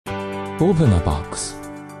Open a box.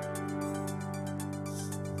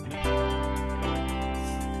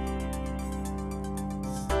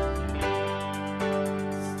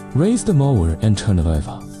 Raise the mower and turn it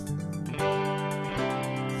over.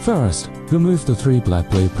 First, remove the 3 black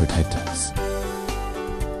blade protectors.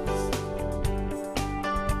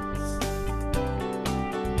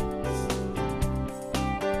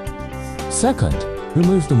 Second,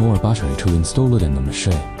 remove the mower battery to install it in the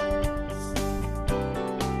machine.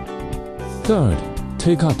 Third,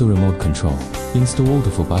 take out the remote control, install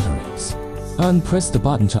the 4 batteries, and press the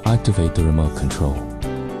button to activate the remote control.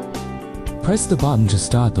 Press the button to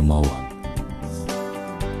start the mower.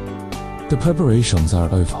 The preparations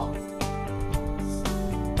are over.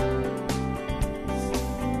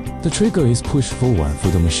 The trigger is pushed forward for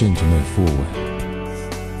the machine to move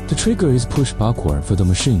forward. The trigger is pushed backward for the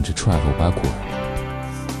machine to travel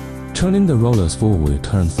backward. Turning the rollers forward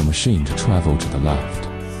turns the machine to travel to the left.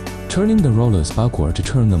 Turning the rollers backward to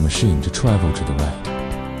turn the machine to travel to the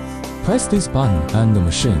right. Press this button and the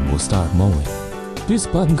machine will start mowing. This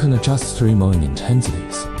button can adjust 3 mowing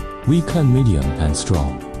intensities: weak and medium and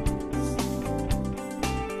strong.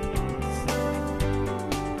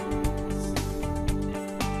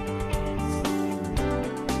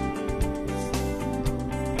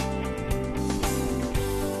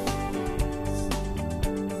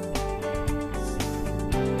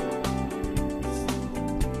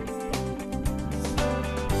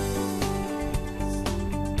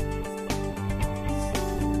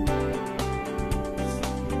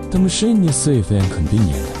 The machine is safe and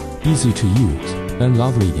convenient, easy to use, and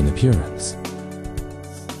lovely in appearance.